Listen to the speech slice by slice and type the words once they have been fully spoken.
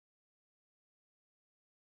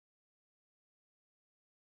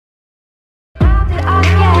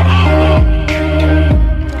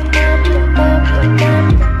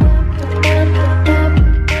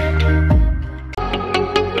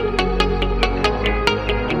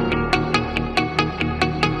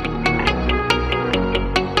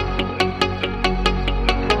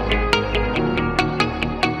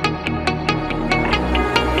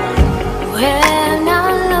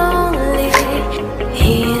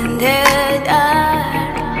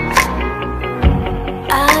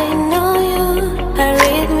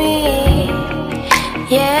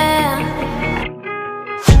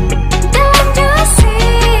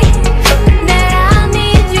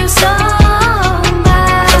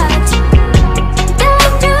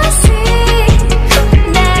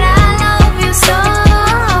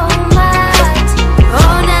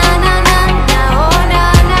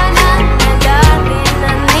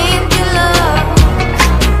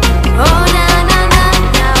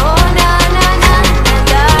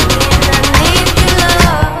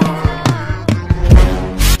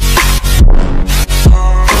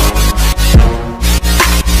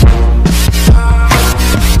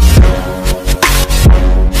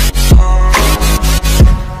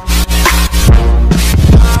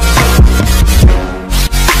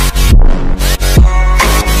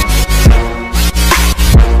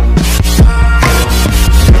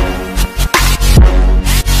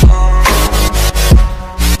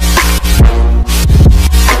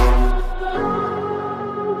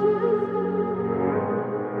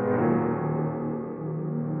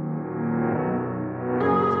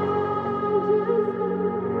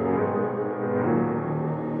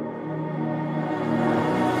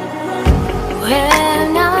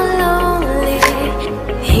when I'm lonely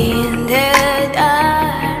in the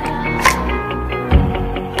dark.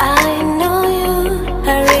 I know you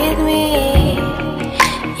are with me,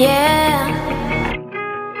 yeah.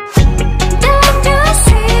 Don't you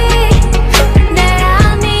see that I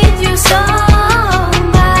need you so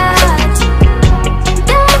much?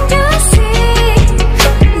 Don't you see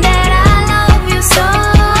that I love you so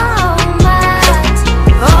much?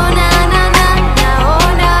 Oh na na na na, oh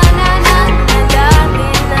na na na na,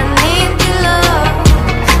 darling, I need your love.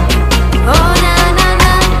 Oh na na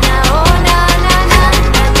na na, oh na na na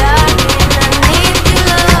na, darling, I need your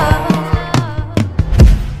love.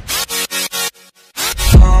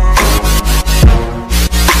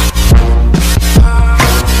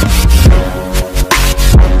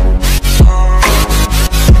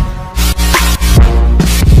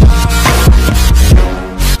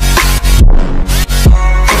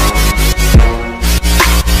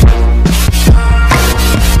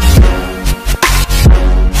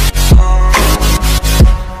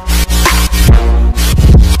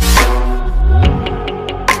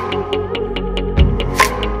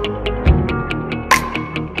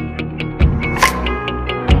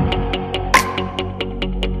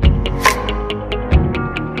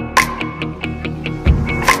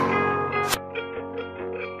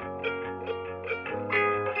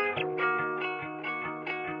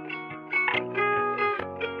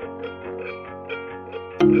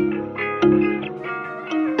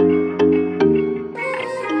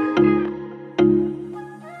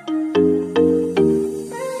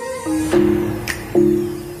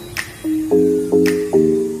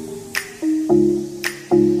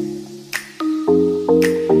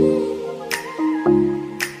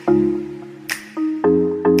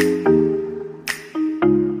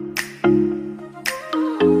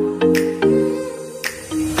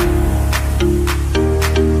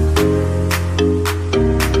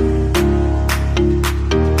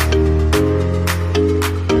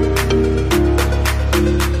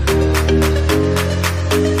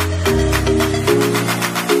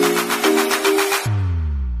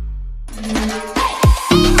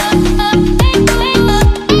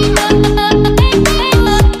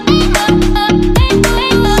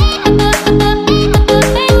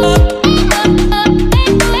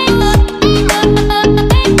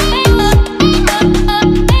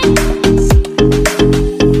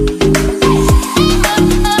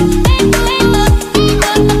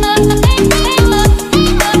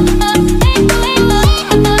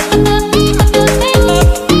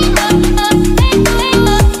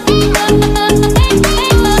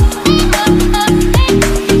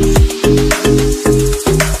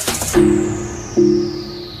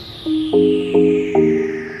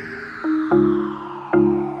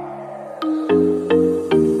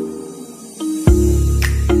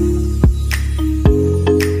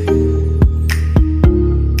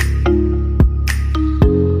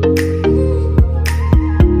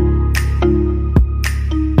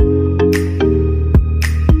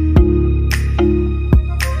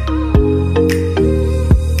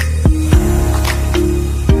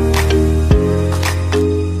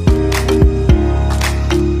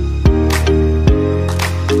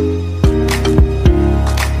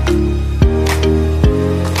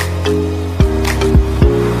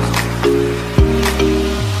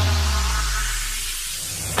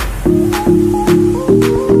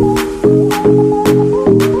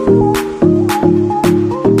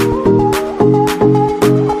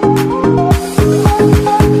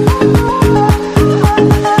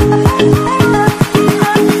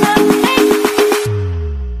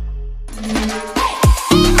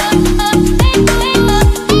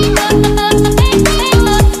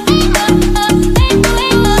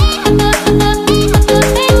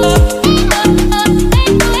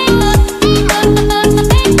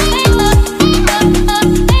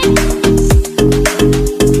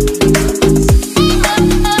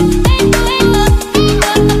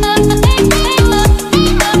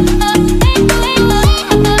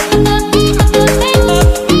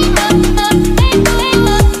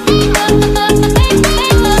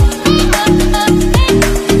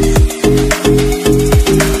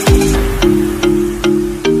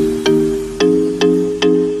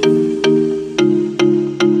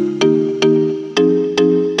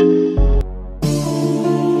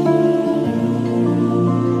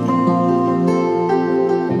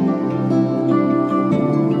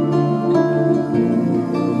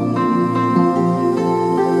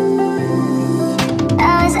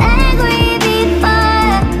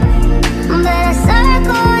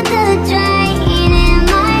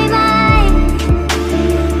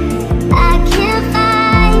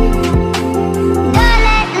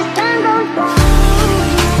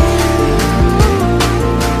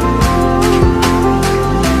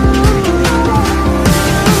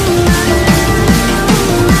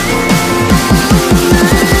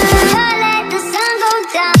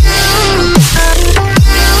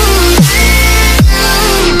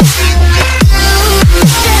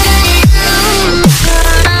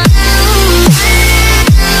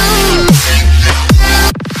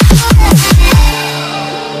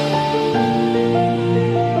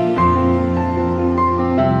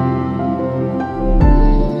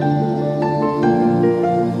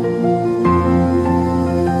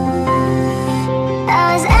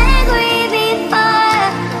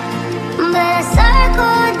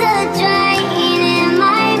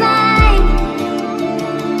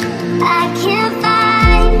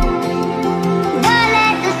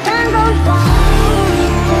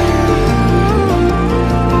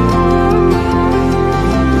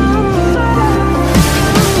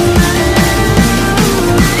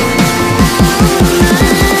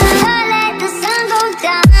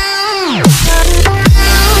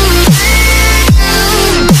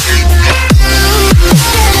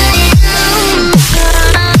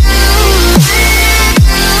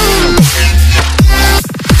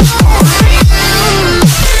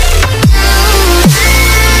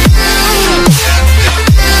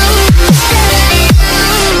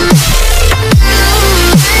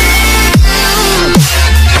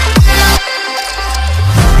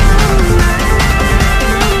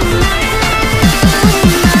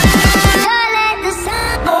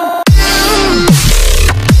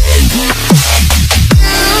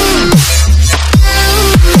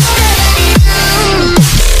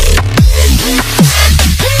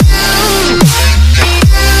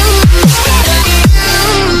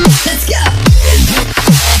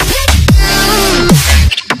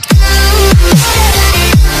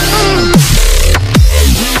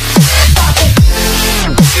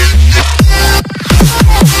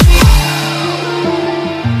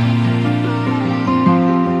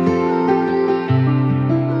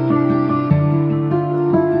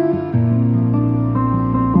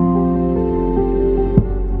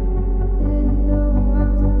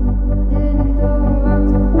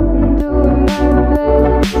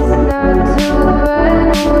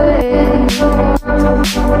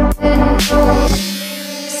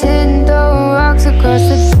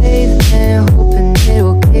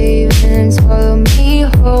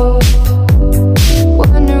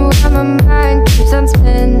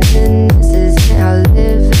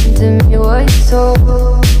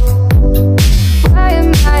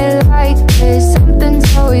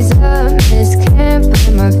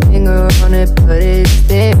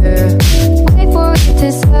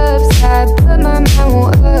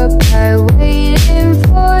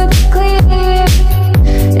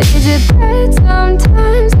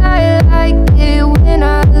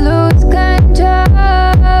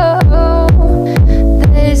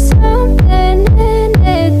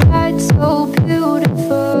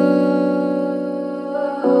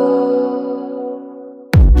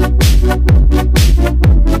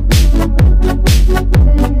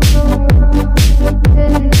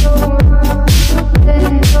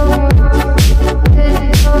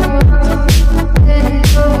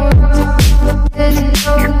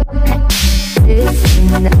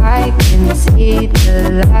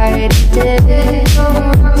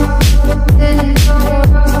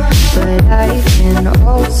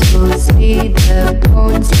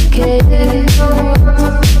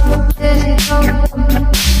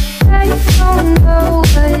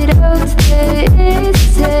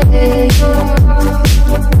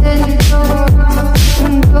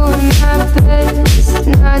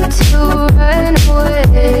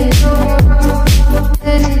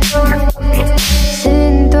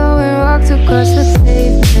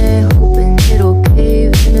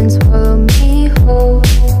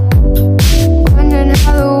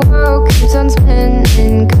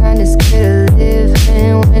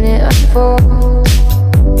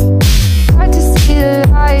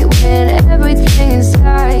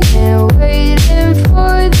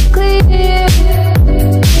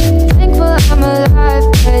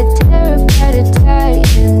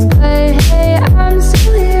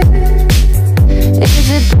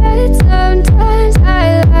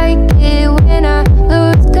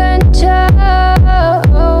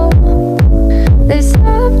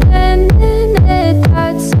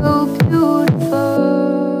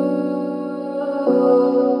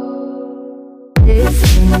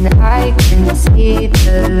 can see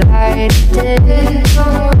the light dim,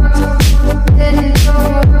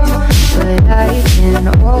 but I can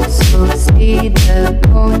also see the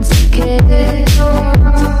bones again.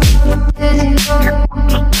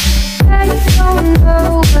 I don't know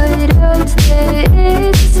what else there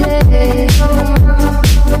is to say.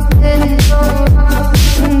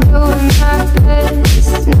 I'm doing my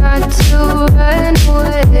best not to run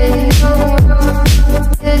away.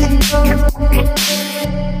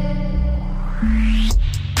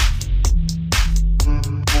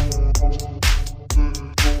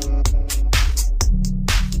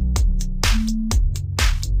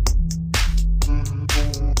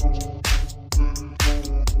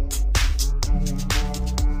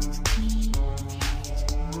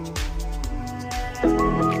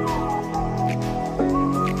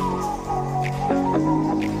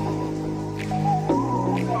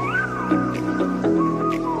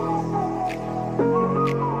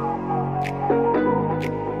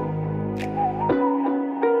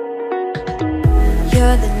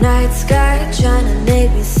 You're the night sky, trying to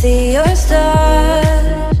make me see your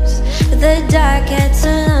stars. But the dark gets so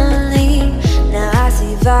lonely. Now I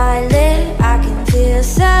see violet, I can feel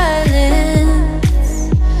silence.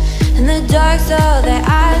 And the dark's all that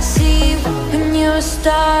I see. When your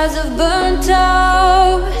stars have burnt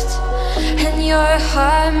out and your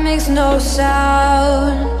heart makes no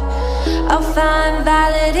sound, I'll find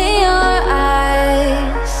violet in your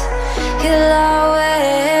eyes. You'll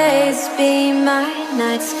always be my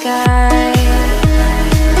night sky.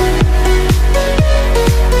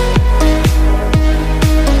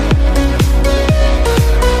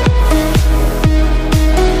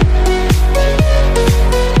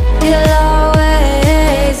 You'll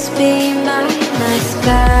always be my night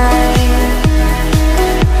sky.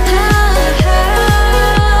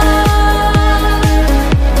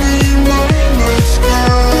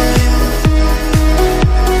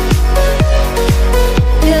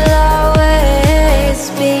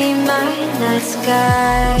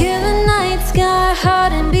 You're the night sky,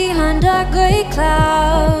 hiding behind dark gray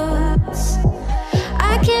clouds.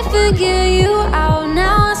 I can't figure you out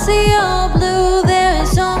now. I see your blue. There is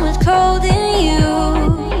so much cold in you,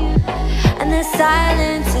 and the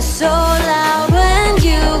silence is so loud when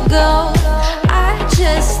you go. I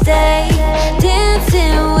just stay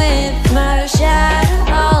dancing with my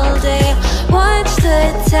shadow all day. Watch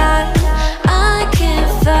the time. I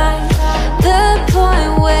can't find the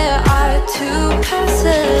point where to pass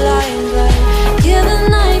the line, but you're the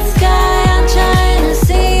night sky. I'm trying to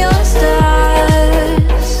see your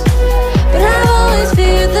stars, but I've always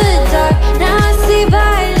feared the dark. Now I see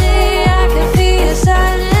violet, I can feel your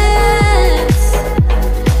silence.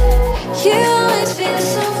 You always feel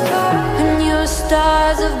so far when your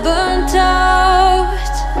stars have burnt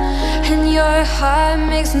out and your heart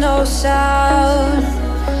makes no sound.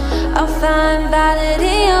 I'll find violet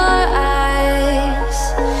in your eyes.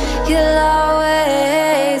 You'll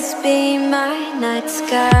always be my night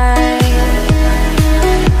sky.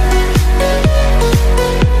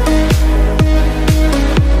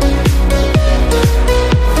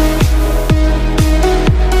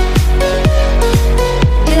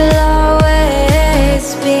 You'll always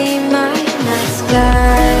be my night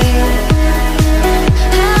sky.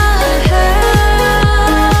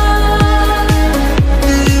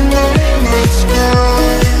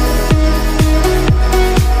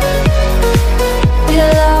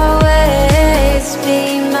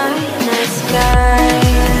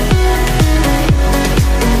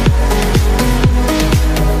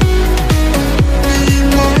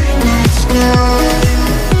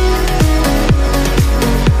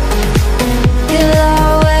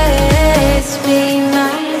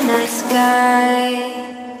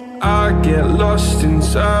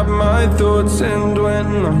 Inside my thoughts, and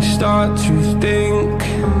when I start to think,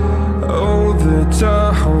 oh, the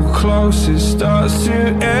time how close it starts to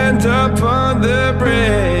end up on the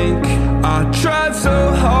brink. I tried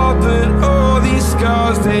so hard, but all these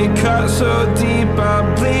scars, they cut so deep, I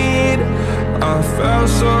bleed. I fell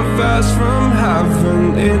so fast from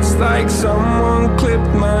heaven, it's like someone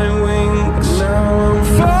clipped my wings. Now I'm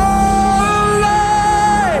falling,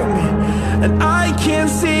 and I can't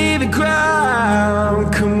see the ground.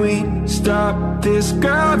 Can we stop this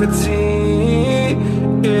gravity?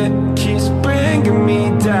 It keeps bringing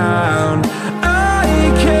me down. I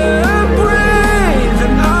can't breathe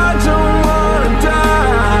and I don't wanna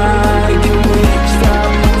die. Can we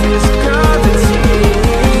stop this gravity?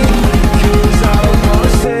 'Cause I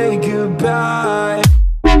wanna say goodbye.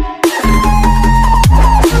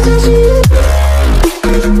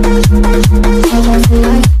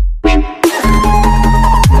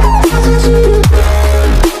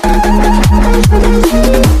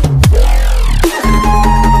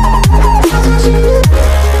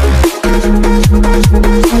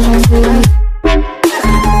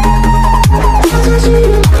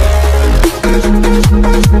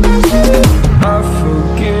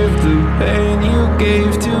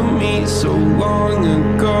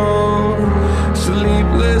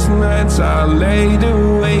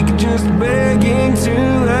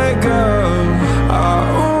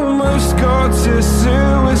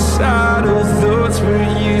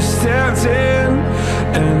 stepped in.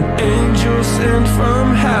 An angel sent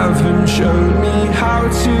from heaven showed me how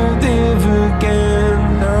to live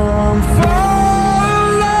again. Now I'm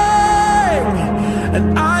falling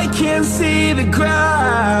and I can't see the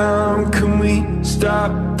ground. Can we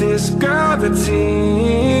stop this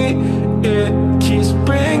gravity? It keeps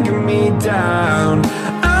bringing me down.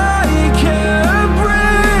 I can't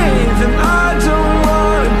breathe and I don't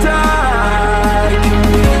wanna die. Can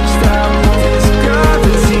we stop this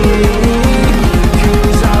gravity?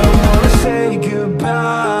 'Cause I don't wanna say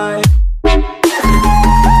goodbye.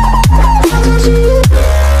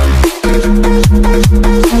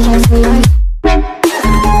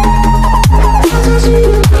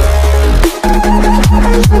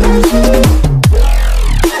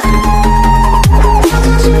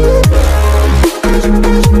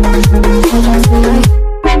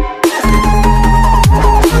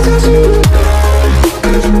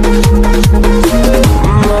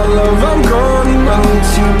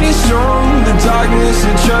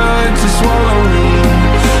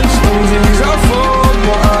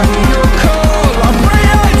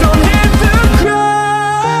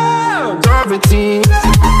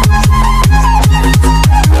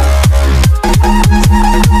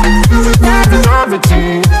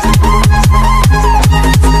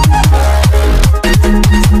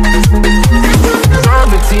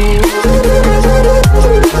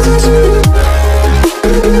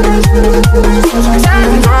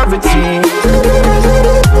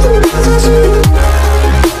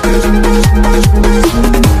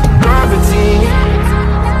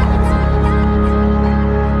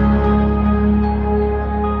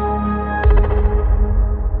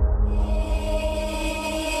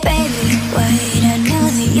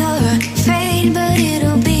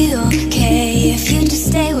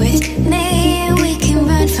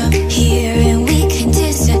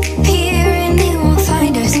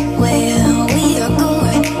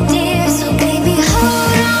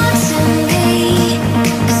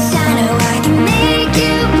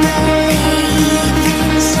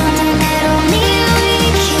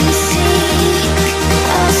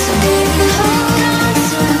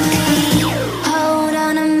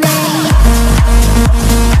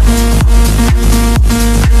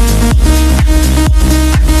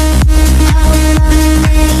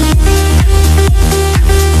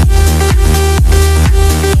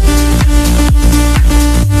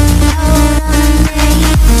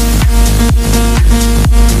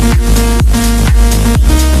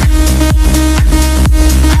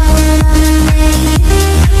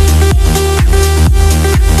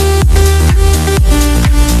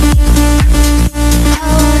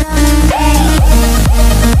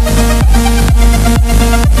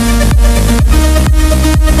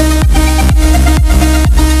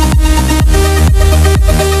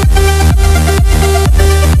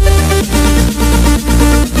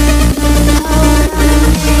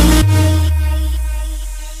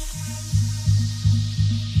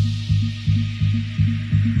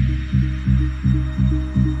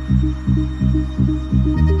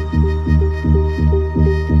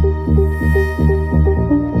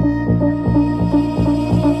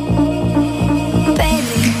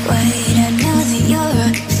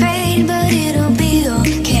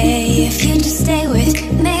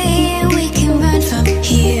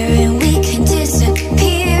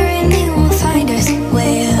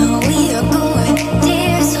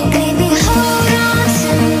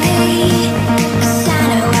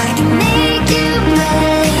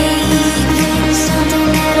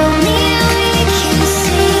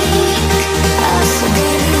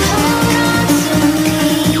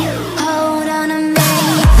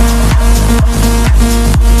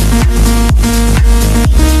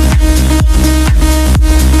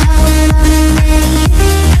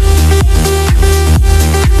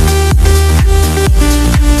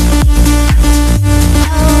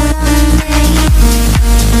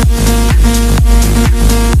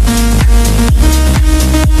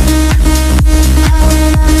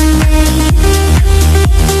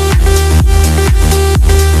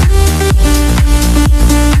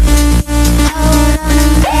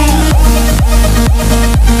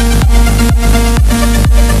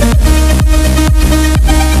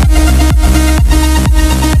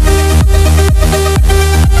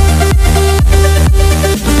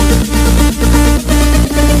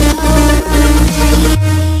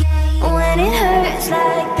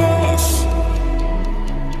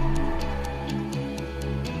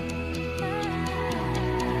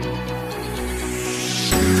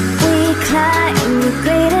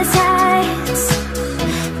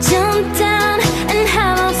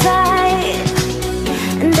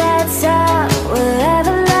 That's all we'll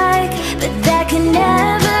ever like, but that can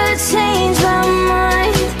never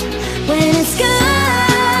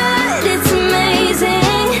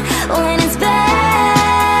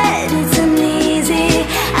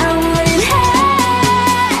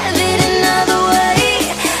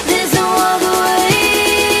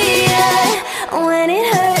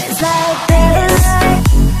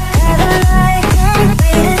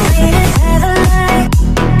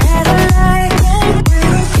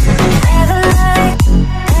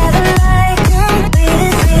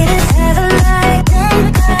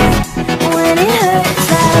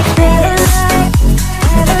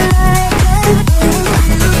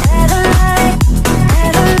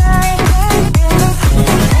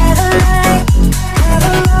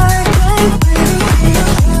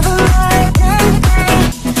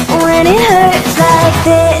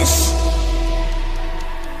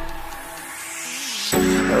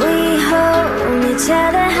each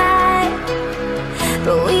other high,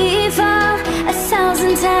 but we fall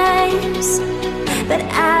 1,000 times. But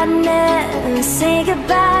I'd never say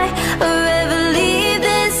goodbye or ever leave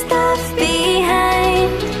this stuff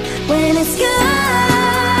behind. When it's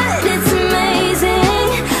good, it's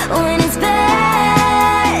amazing. When it's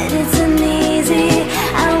bad, it's uneasy.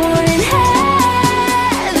 I wouldn't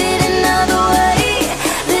have it another way.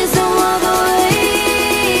 There's no other way,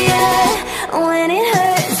 yeah. When it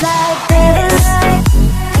hurts like this,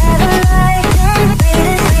 ever like, beat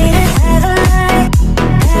it, ever like,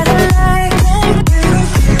 ever like,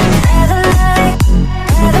 ever like,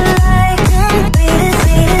 ever like, beat it,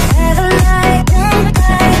 ever like,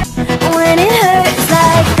 when it hurts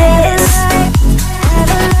like this,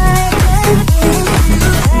 ever like,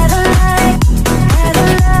 ever like, ever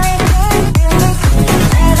like,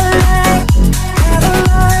 ever like, ever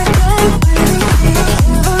like,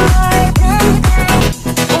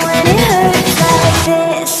 when it hurts like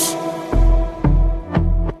this.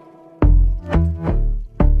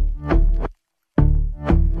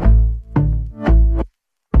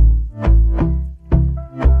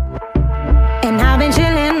 And I've been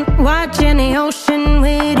chillin', watching the ocean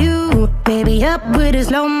with you. Baby up with a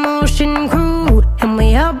slow motion crew. And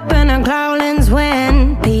we up in our clouds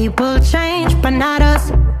when people change, but not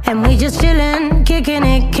us. And we just chillin', kicking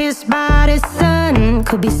it, kissed by the sun.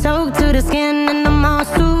 Could be soaked to the skin in the mall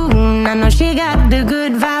soon. I know she got the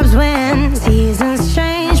good vibes when seasons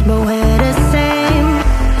change, but we're the same.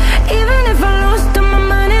 Even if I lost all my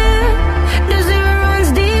money, the zero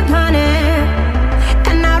runs deep, honey.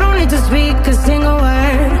 And I don't need to speak a single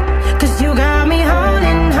word, 'cause you got me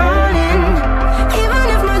holding, holding. Even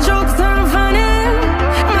if my jokes aren't funny,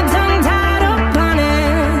 my tongue tied up on it.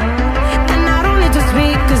 And I don't need to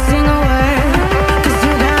speak a single word, 'cause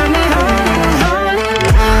you got me holding, holding.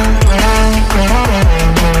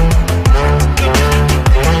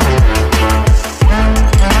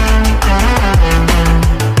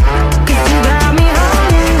 'Cause you got me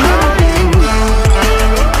holding, holding.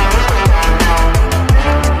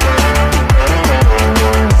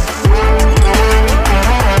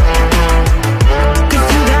 'Cause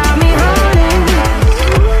you got me holding.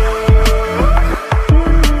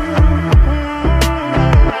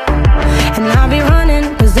 And I'll be running,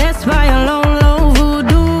 possessed by a low, low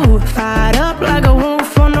voodoo. Fired up like a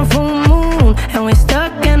wolf on a full moon. And we're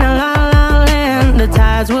stuck in a la la land. The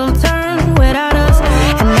tides will turn without us.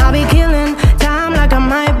 And I'll be killing time like I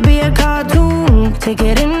might be a cartoon. Take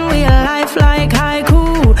it in real life like haiku.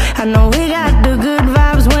 I know we got the good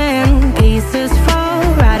vibes when pieces fall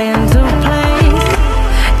right into place.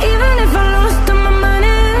 Even if I lost all my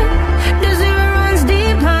money, the zero runs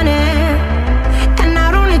deep, honey. And I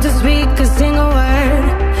don't need to speak a single word,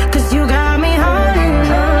 'cause you got me holding,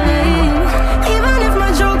 holding. Even if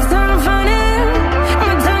my jokes aren't funny,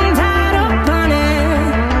 my tongue tied up on it.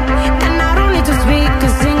 And I don't need to speak a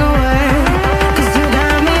single word, 'cause you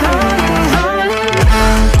got me holding, holding.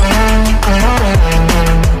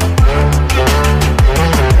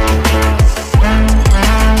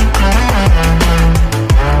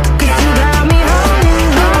 'Cause you got me holding,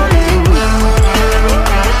 holding.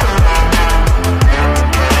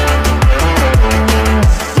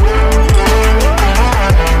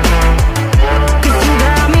 'Cause you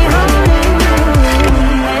got me holding.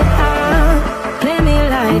 Play me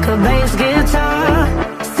like a bass guitar,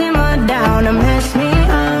 simmer down and mess me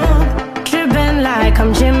up. Tripping like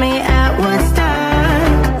I'm Jimmy at Woodstock.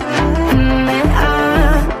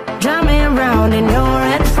 Drive me around in your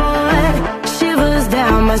red Ford, shivers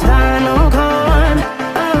down my spinal cord.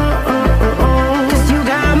 Oh, oh, oh, oh. 'Cause you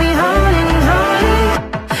got me holding, holding.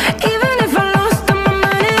 Even if I lost all my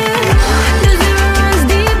money, the zero runs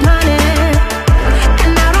deep, honey.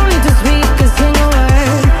 And I don't need to speak a single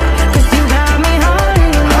word, 'cause you got me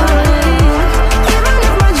holding, holding. Even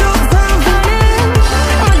if my jokes aren't funny,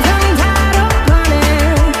 my tongue tied up on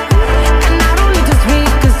it. And I don't need to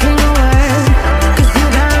speak a single word, 'cause you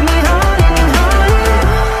got me holding, holding.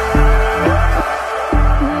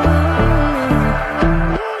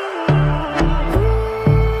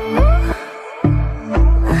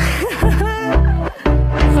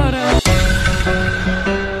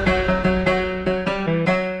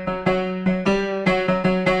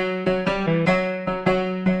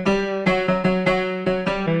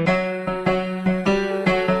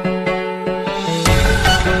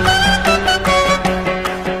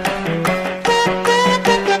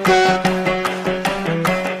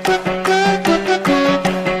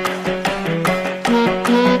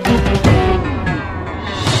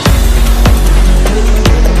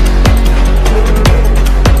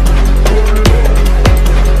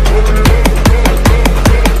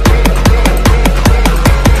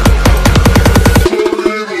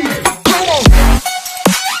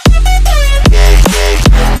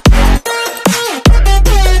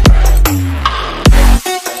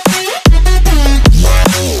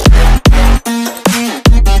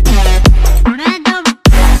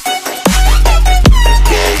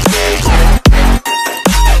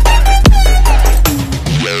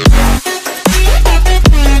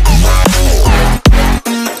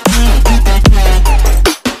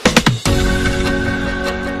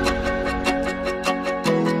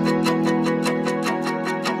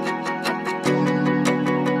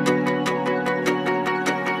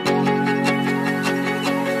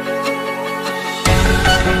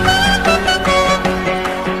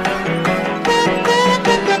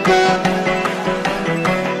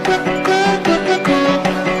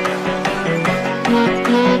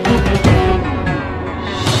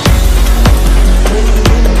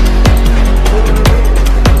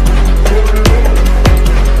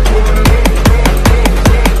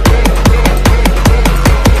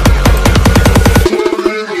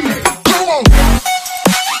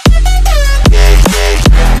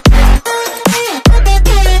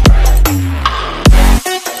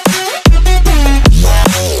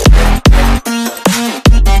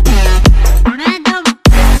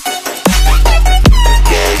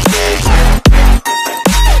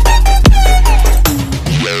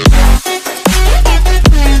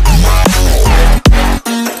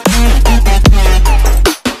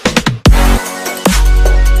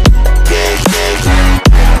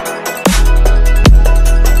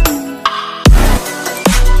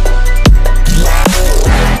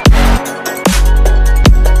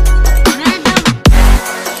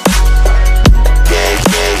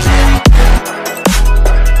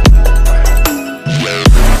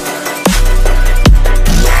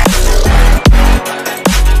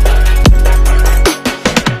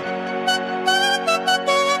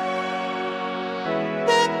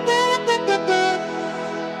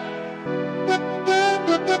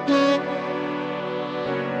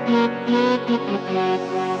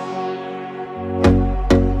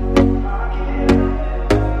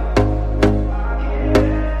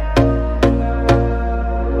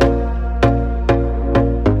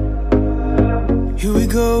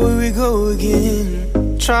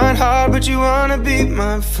 trying hard, but you wanna be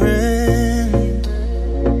my friend.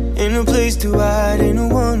 Ain't no place to hide, ain't no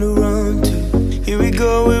one to run to. Here we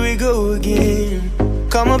go again.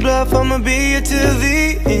 Call my bluff, I'ma be here till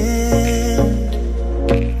the end.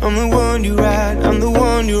 I'm the one you ride, I'm the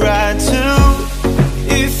one you ride to.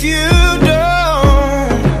 If you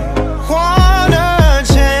don't wanna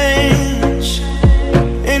change,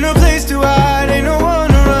 ain't no place to hide, ain't no one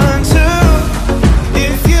to run to.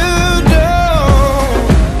 If you don't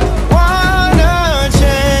wanna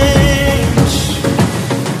change,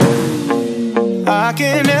 I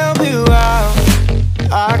can help you out,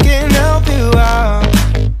 I can help you out,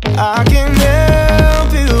 I can help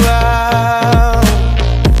you out,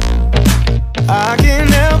 I can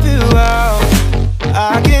help you out,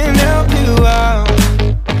 I can help you out,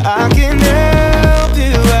 I can help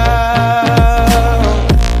you out.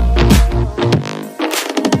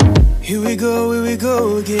 Here we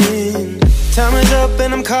go again. Time is up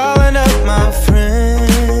and I'm calling up my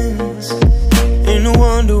friends. Ain't no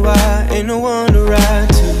wonder why, ain't no one to ride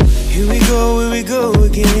to. Here we go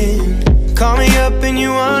again. Call me up and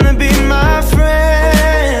you wanna be my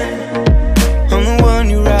friend. I'm the one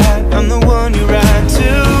you ride, I'm the one you ride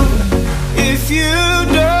to. If you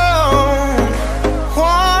don't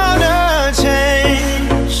wanna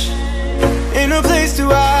change, ain't no place to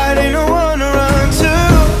hide, ain't no one to run to.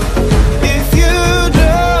 If you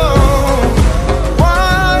don't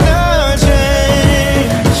wanna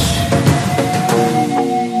change,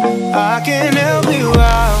 I can help you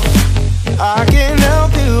out, I can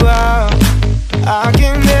help you out, I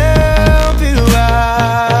can help you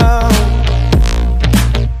out,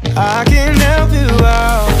 I can help you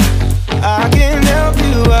out, I can help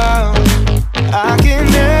you out, I can help you out, I can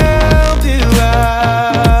help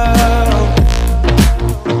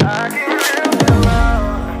you out,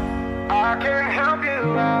 I can help you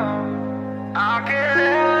out, I can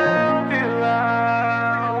help you out.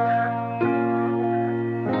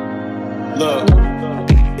 Look,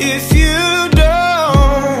 if you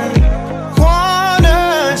don't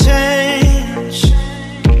wanna change,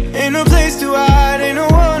 ain't no place to hide, ain't no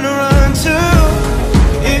one to run to.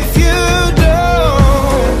 If you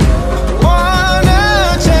don't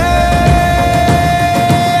wanna change,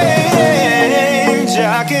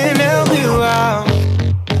 I can help you out,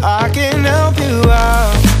 I can help you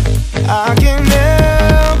out, I can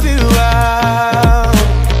help you out,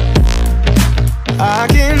 I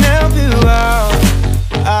can help you out,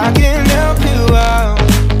 I can help you out,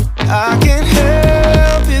 I can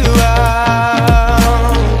help you out.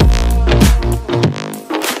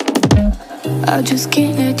 I just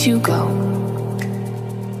can't let you go.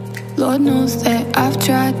 Lord knows that I've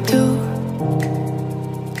tried to.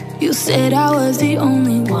 You said I was the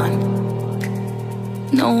only one.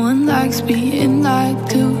 No one likes being lied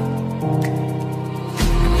to.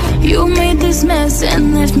 You made this mess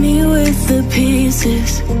and left me with the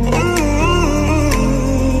pieces.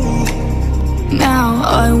 Now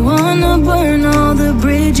I wanna burn all the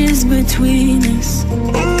bridges between us.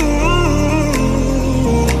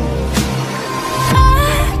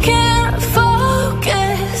 I can't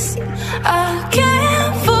focus, I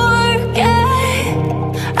can't forget.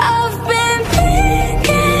 I've been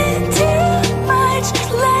thinking too much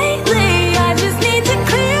lately. I just need to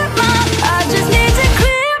clear my head. I just need to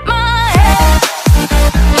clear my head.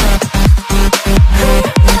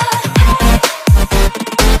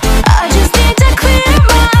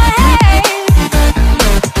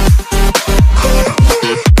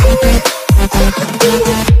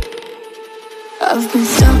 I've been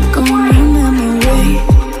stuck on your memory,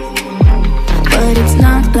 but it's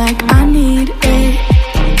not like I need it.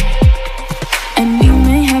 And we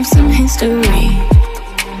may have some history,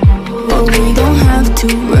 but we don't have to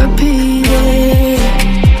repeat it.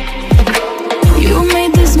 You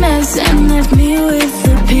made this mess and left me with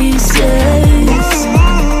the pieces.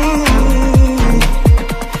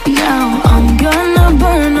 Now I'm gonna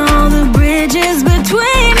burn all the bridges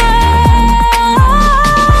between us.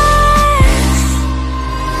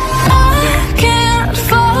 I can't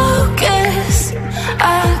focus,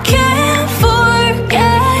 I can't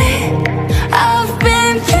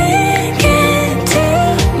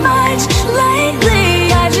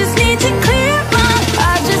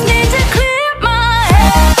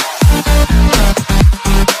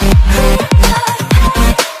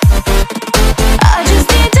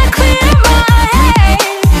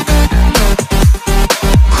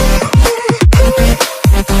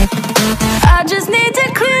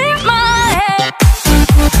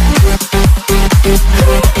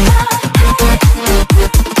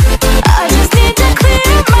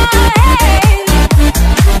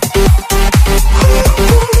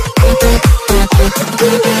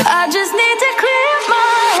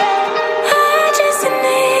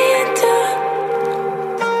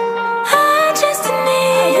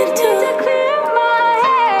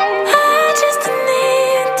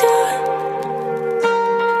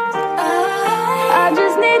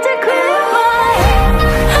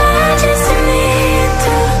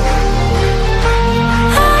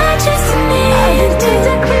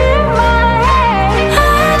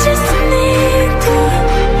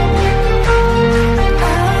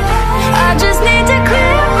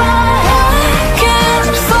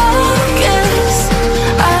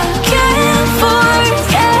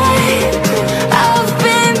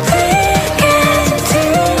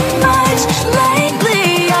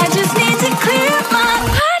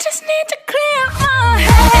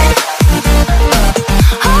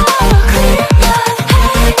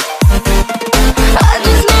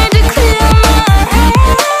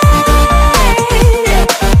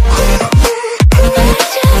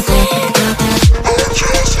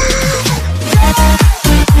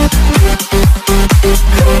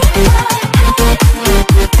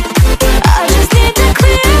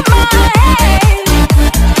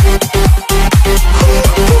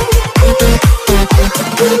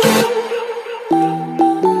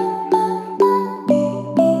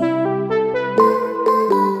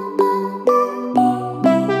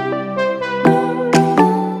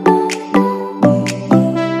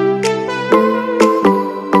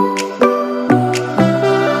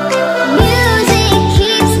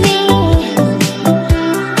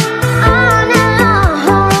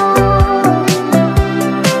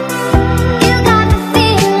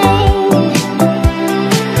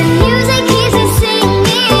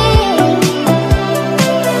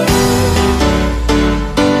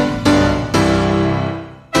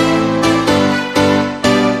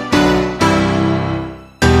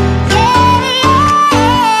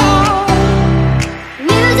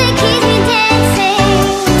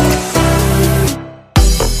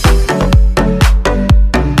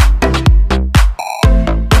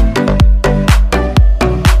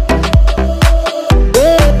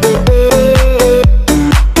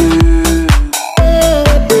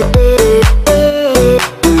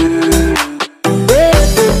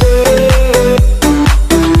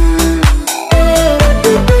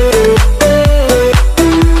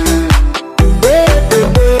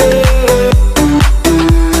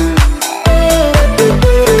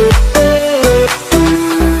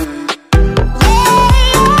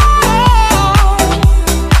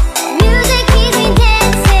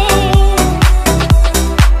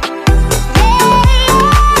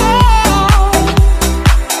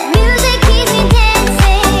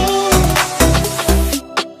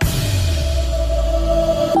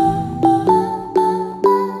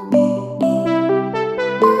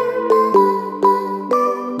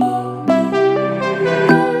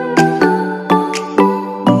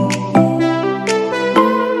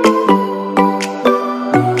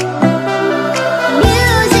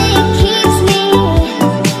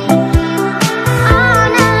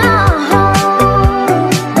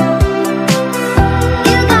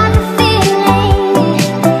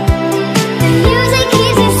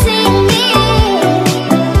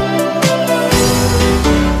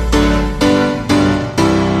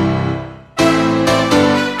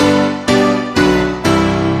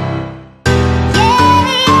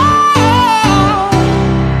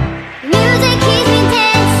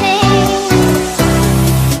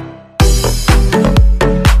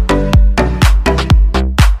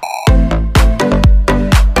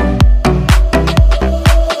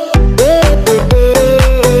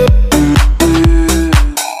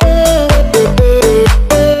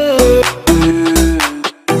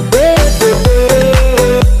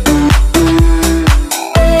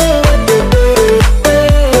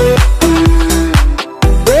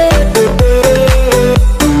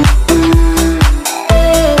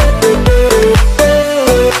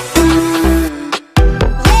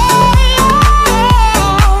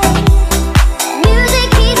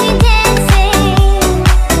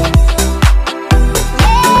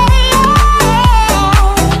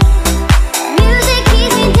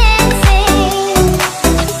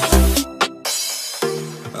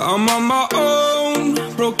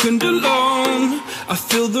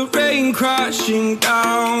come crashing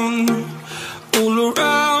down. All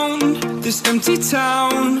around this empty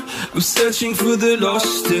town, I'm searching for the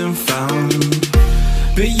lost and found.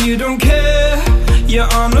 But you don't care,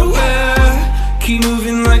 you're unaware. Keep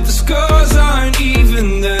moving like the scars aren't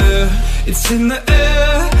even there. It's in the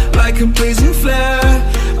air, like a blazing flare.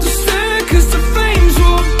 Don't stare, cause the flames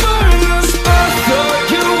will burn us. I thought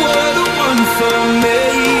you were the one for me.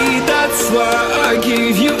 That's why I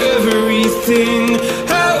gave you everything.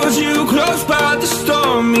 Held you close by the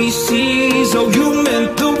stormy seas. Oh, you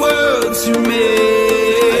meant the world to me.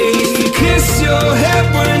 I used to kiss your head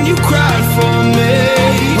when you cried for me.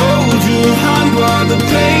 Hold your hand while the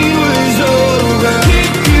pain was over.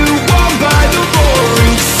 Keep you warm by the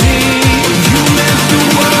roaring sea. You meant the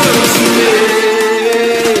world to me.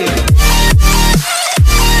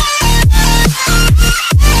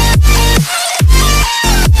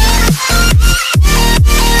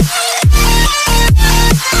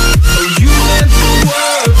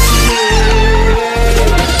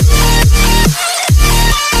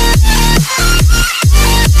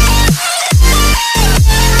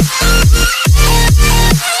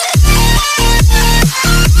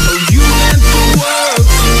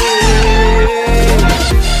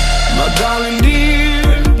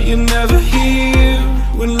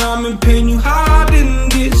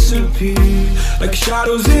 Like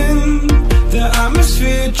shadows in the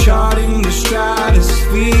atmosphere, charting the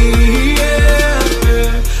stratosphere.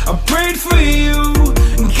 Yeah. I prayed for you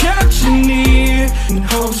and kept you near, in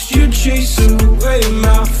hopes you'd chase away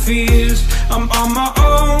my fears. I'm on my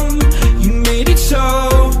own, you made it so,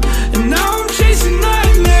 and now I'm chasing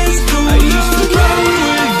nightmares through. I used to run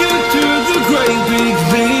with you through the great big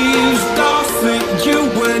leaves, laugh at you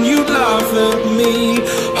when you laugh at me.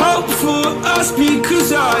 Hope for us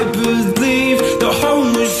because I believe the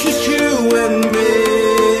home was just you and me.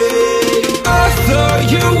 I thought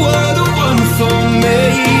you were the one for me.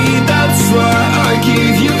 That's why I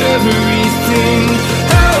gave you everything.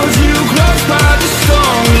 Held you close by the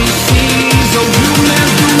stormy seas. Oh, you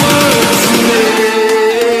meant the world to me.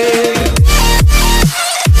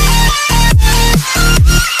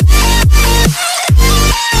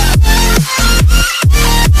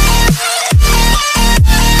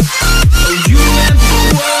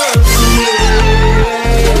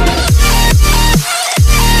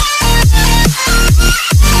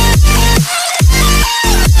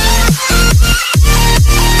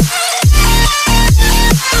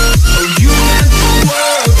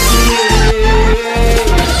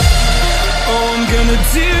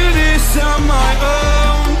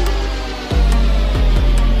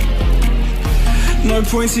 No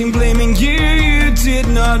point in blaming you, you did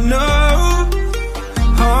not know.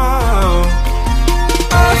 Oh.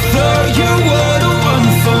 I thought you were the one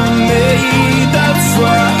for me. That's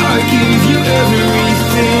why I gave you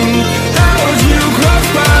everything. Held you close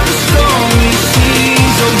by the stormy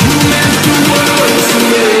seas. Oh, you meant the world to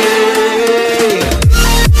me.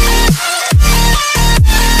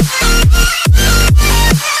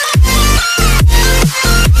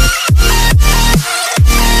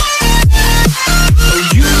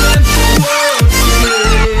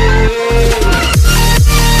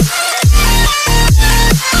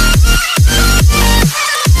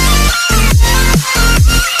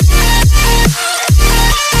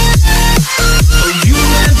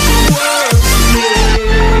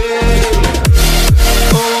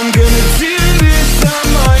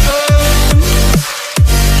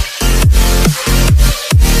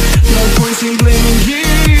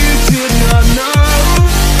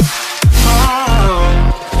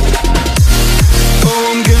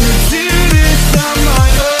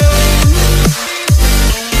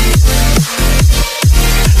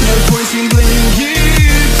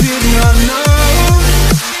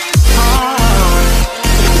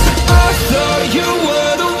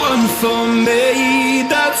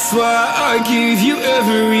 That's why I gave you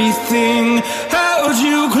everything. Held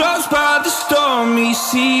you close by the stormy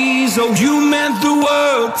seas. Oh, you meant the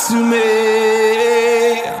world to me.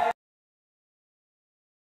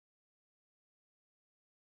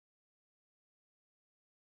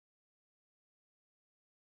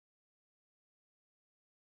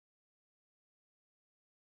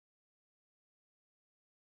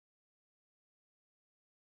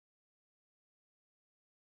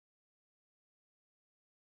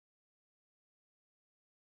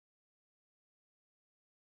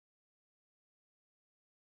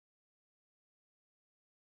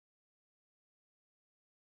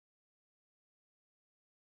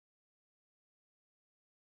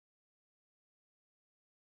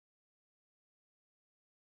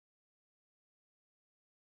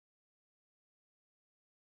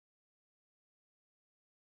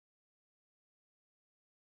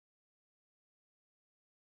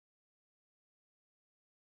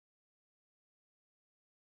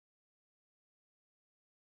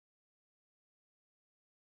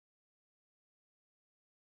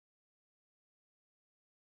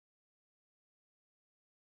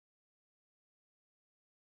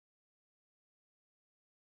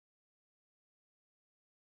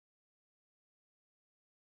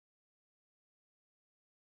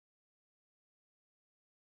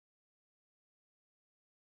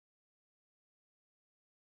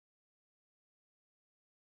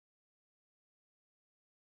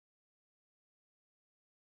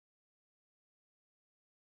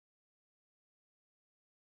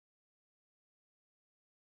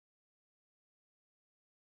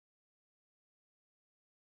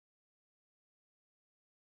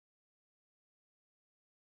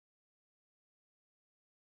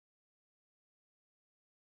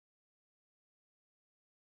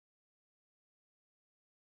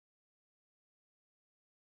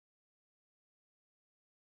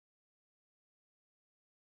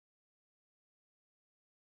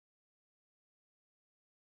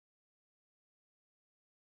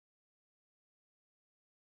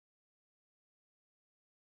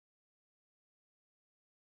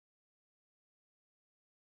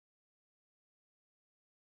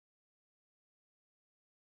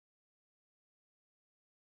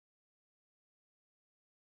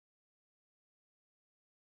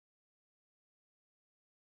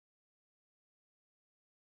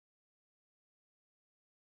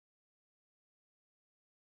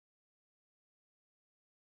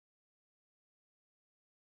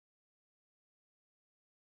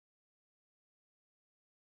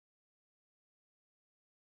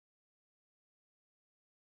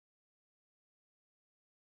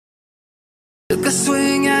 Took a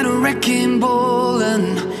swing at a wrecking ball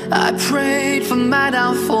and I prayed for my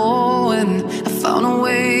downfall, and I found a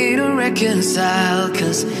way to reconcile,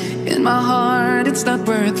 'cause in my heart it's not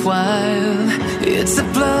worthwhile. It's a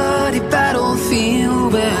bloody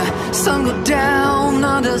battlefield where some go down,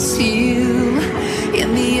 others heal.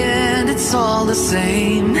 In the end it's all the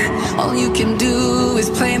same. All you can do is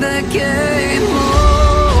play the game.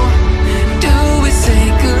 Oh, do we say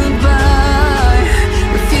goodbye?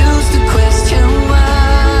 Refuse to question why.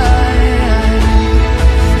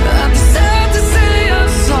 I'm sad to say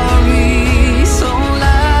I'm sorry, so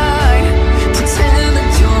lie. Pretend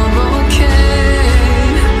that you're okay.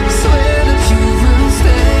 Swear that you will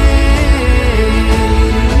stay.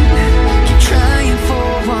 Keep trying for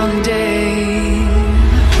one day.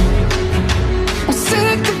 I'm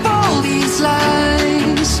sick of all these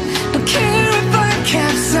lies. Don't care if I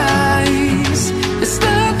capsize. There's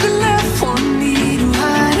nothing left for me to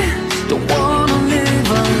hide. Don't wanna live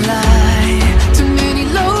a lie. Too many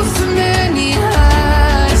lows, too many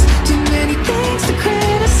highs. Too many things to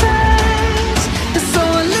criticize. And so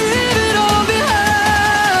I leave it all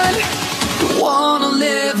behind. Don't wanna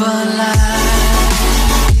live a lie.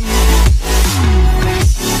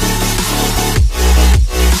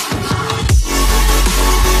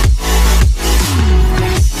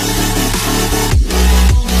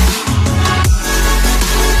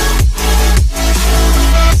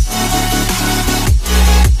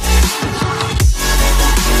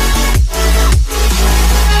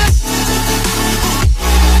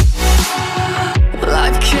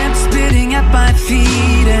 Life kept spitting at my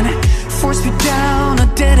feet and forced me down a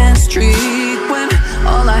dead-end street, when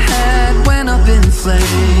all I had went up in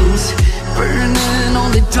flames, burning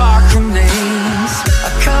only dark remains. I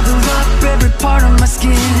cover up every part of my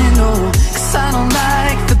skin, oh, 'cause I don't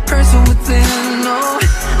like the person within. Oh,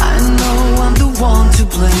 I know I'm the one to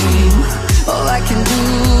blame. All I can do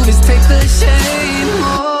is take the shame.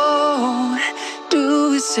 Oh, do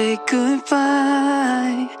we say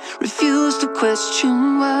goodbye? Refuse to question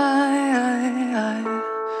why.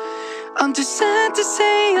 I'm too sad to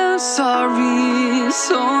say I'm sorry,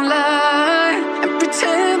 so lie and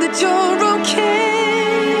pretend that you're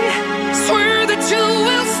okay. Swear that you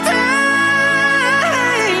will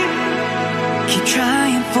stay. Keep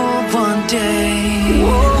trying for one day.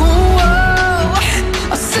 Whoa,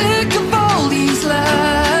 I'm sick of all these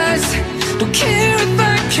lies. Don't care if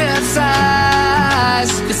I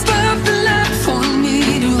capsize. There's nothing left for me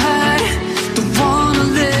to hide. Don't wanna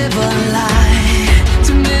live a lie.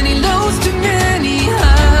 Too many lows, too many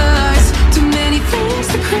highs. Too many things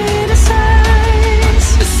to criticize.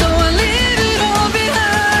 So I leave it all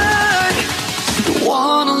behind. Don't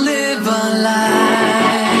wanna live a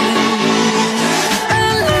lie. A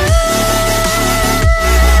lie.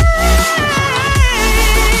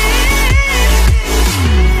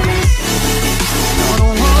 I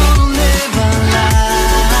don't wanna live a lie.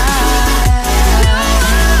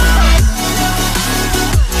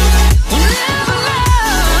 Live a lie.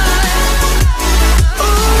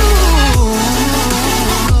 Ooh,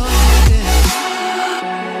 yeah.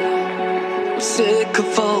 I'm sick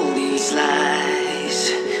of all these lies.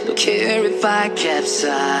 Don't care if I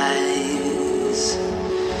capsize.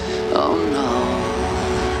 Oh no.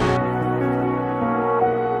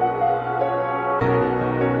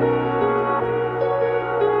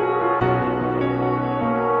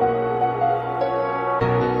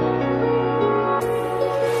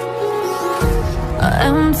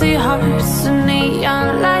 Empty hearts and neon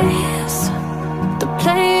lights, they're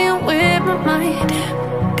playing with my mind.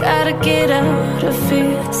 Gotta get out of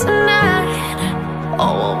here tonight.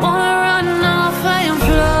 Oh, I wanna run off and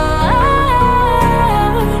fly.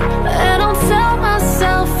 And I'll tell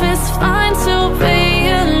myself it's fine to be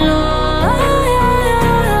alone,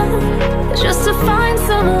 just to find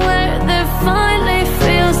somewhere that finally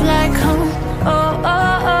feels like home. Oh,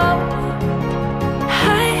 oh, oh.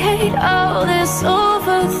 I hate all this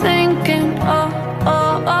overthinking. Oh,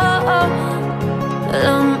 oh, oh, oh.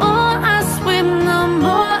 The more I swim, the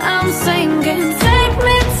more I'm sinking. Take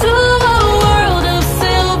me to a world of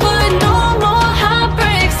silver. No more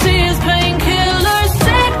heartbreaks, tears, painkillers.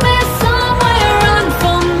 Take me somewhere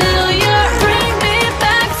unfamiliar. Bring me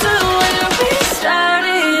back to where we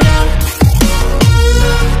started out.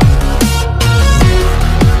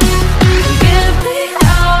 Get me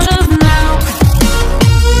out of now.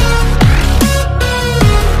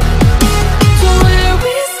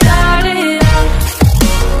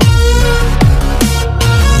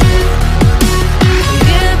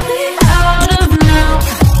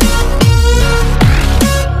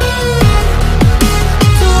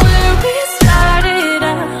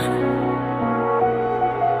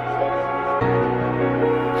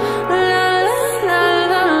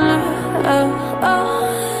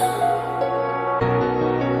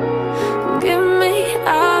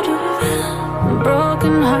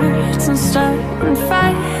 starting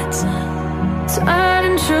fights,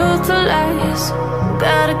 turning truth to lies.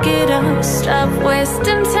 Gotta get up, stop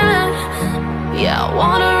wasting time. Yeah, I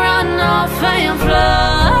wanna run off and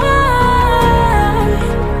fly.